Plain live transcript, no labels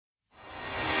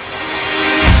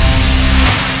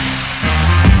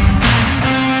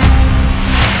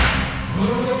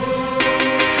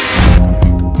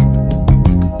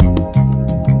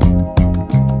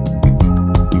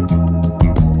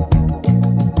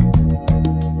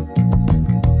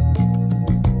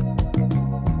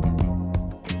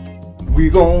We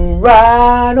gon'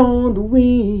 ride on the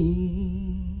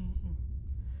wind.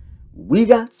 We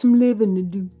got some living to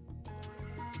do.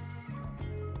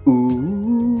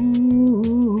 Ooh,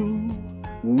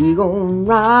 we gon'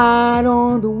 ride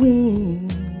on the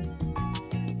wind.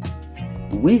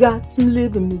 We got some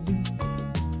living to do.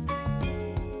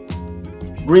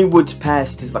 Greenwood's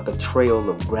past is like a trail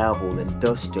of gravel and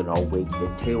dust in our wake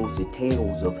that tells the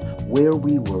tales of where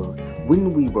we were,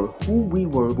 when we were, who we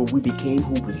were, when we became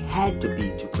who we had to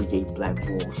be to create Black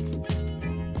Wall Street.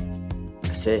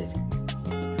 I said,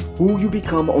 who you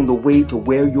become on the way to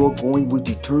where you're going will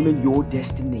determine your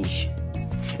destination.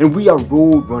 And we are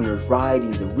road runners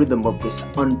riding the rhythm of this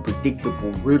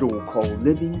unpredictable riddle called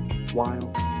living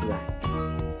while black.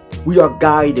 We are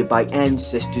guided by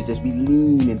ancestors as we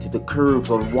lean into the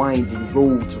curves on winding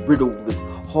roads riddled with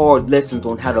hard lessons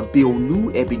on how to build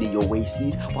new ebony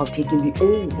oases while taking the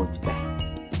old ones back.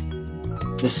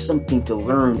 There's something to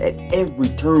learn at every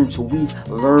turn, so we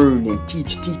learn and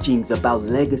teach teachings about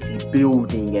legacy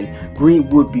building and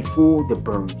Greenwood before the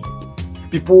burning,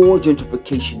 before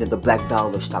gentrification and the black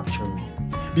dollar stopped churning,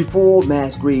 before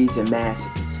mass graves and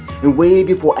massacres. And way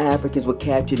before Africans were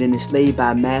captured and enslaved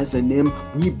by Mazanim,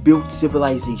 we built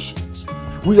civilizations.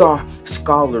 We are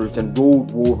scholars and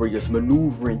road warriors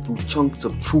maneuvering through chunks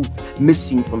of truth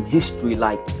missing from history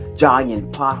like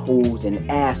giant potholes and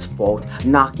asphalt,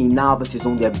 knocking novices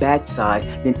on their backsides,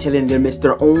 then telling them it's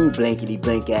their own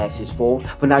blankety-blank ass's fault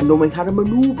for not knowing how to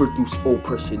maneuver through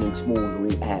oppression and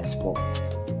smoldering asphalt.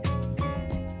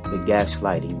 The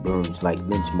gaslighting burns like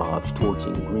lynch mobs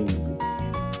torching Greenwood.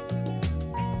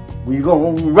 We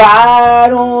gon'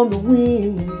 ride on the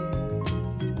wind.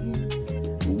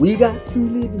 We got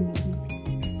some living to do.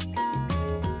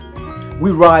 We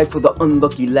ride for the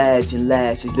unlucky lads and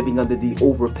lasses living under the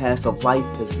overpass of life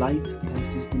as life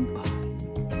passes them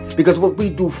by. Because what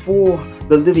we do for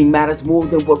the living matters more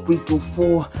than what we do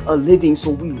for a living.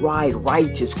 So we ride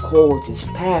righteous causes,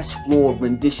 past flawed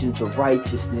renditions of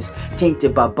righteousness,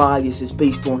 tainted by biases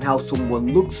based on how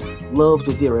someone looks, loves,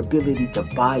 or their ability to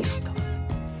buy stuff.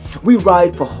 We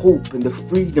ride for hope and the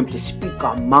freedom to speak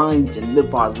our minds and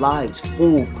live our lives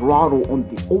full throttle on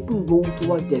the open road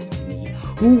to our destiny.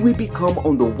 Who we become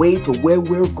on the way to where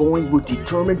we're going will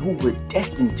determine who we're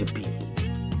destined to be.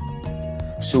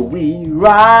 So we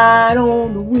ride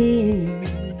on the wind.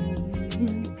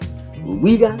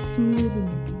 We got some living.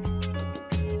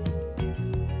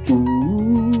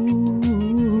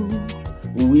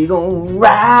 Ooh, we gon'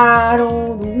 ride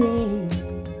on the wind.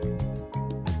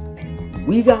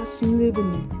 We got some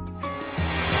living.